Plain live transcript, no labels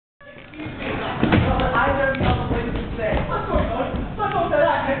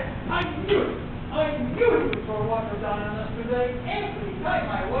today. Every time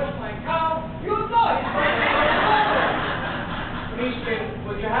I wash my cow, you know it's going to be over. Mistress,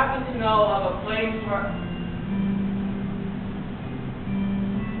 would you happen to know of a place for...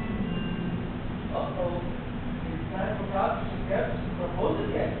 Uh-oh. It's time for God to suggest propose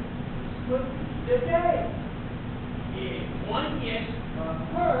again. Good day. It's one yes From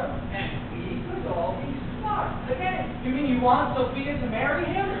her, and we could all be smart again. you mean you want Sophia to marry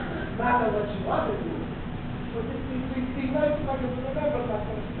him? Matter what you want to do. But it's nice if I can remember what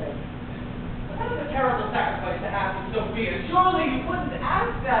I'm saying. That is a terrible sacrifice to ask of Sophia. Surely you wouldn't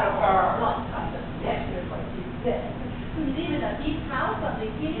ask that of her. What kind of pleasure what you said? To live in a big house on the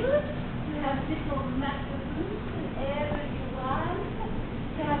hills, to have little macaroons and wherever you want,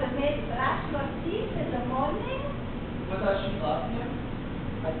 to have a maid brush your teeth in the morning. But does she love him?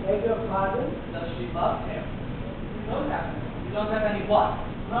 I beg your pardon? Does she love him? You don't have any what?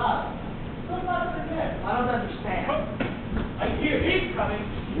 Love. Look at it again. I don't understand. I hear him coming.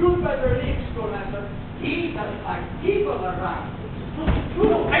 You better leave, schoolmaster. He doesn't like people around.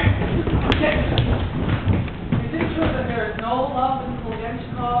 Is it true that there is no love in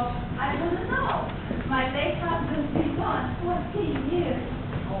Kolyenchkov? I don't know. My late husband's been gone 14 years.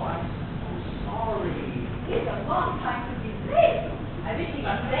 Oh, I'm so sorry. It's a long time to be late. I wish he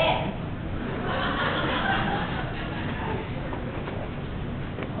was dead.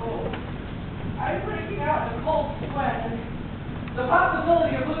 Oh, I'm breaking out in a cold sweat. The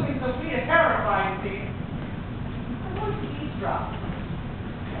possibility of losing Sophia terrifies me. I'm going to eavesdrop.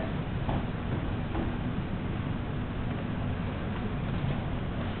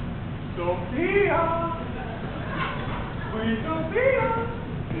 Sophia! Sweet Sophia!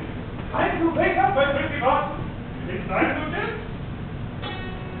 Time to wake up, my pretty boss. It's time to dip.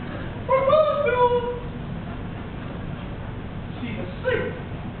 Proposal! She's asleep.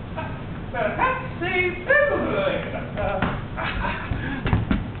 Perhaps she's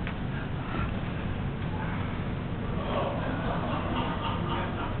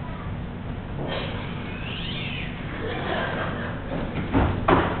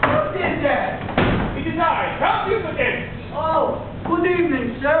Who did that? It is I, Count Duplicate. Oh, good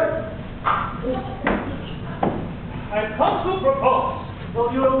evening, sir. I've come to propose. Well,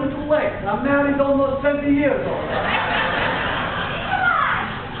 you're a little late. I'm married almost 20 years old.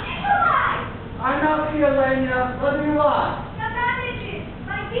 I'm not here, Lenya. What do you want?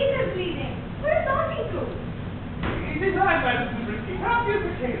 My teeth are bleeding. Who are you talking to? It is I, Madam Duplicate. Count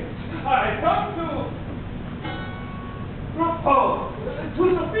Duplicate. I've come to propose to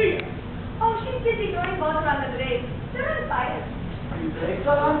Sophia. Oh, she's busy throwing water on the grave. They're on fire. Your legs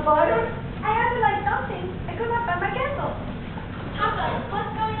are on fire? I had to light something. I could not find my candle. Papa,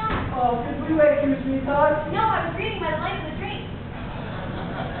 what's going on? Oh, could we wake you, sweetheart? No, I was reading by the light of the dream.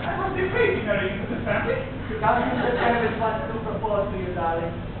 I was debating marrying into this family. Count Yusekevich wants to propose to you, darling.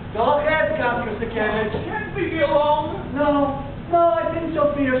 Go ahead, Count Yusekevich. Can't we be alone? No, I think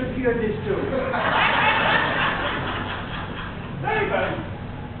Sophia should hear this too. David,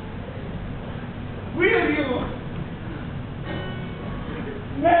 will you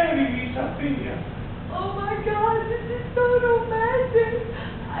marry me, Sophia? Oh my God, this is so romantic.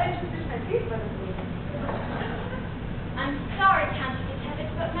 I just wish my teeth were I'm sorry, Count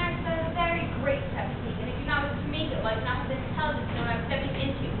Detective, but Max had a very great technique, and if you know what to make it like, not the intelligence you know what I'm stepping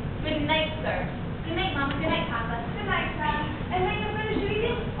into. Good night, sir. Good night, Mama. Good night, Papa. Good night, Sam. And when you're finished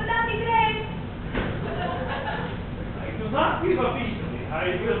reading, would that be great? I do not give up easily.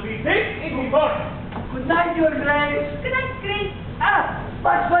 I will be late in the morning. Good night, Your Grace. Good night, Grace. Ah,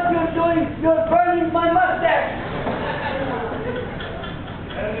 watch what you're doing. You're burning my mustache.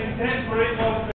 An intent for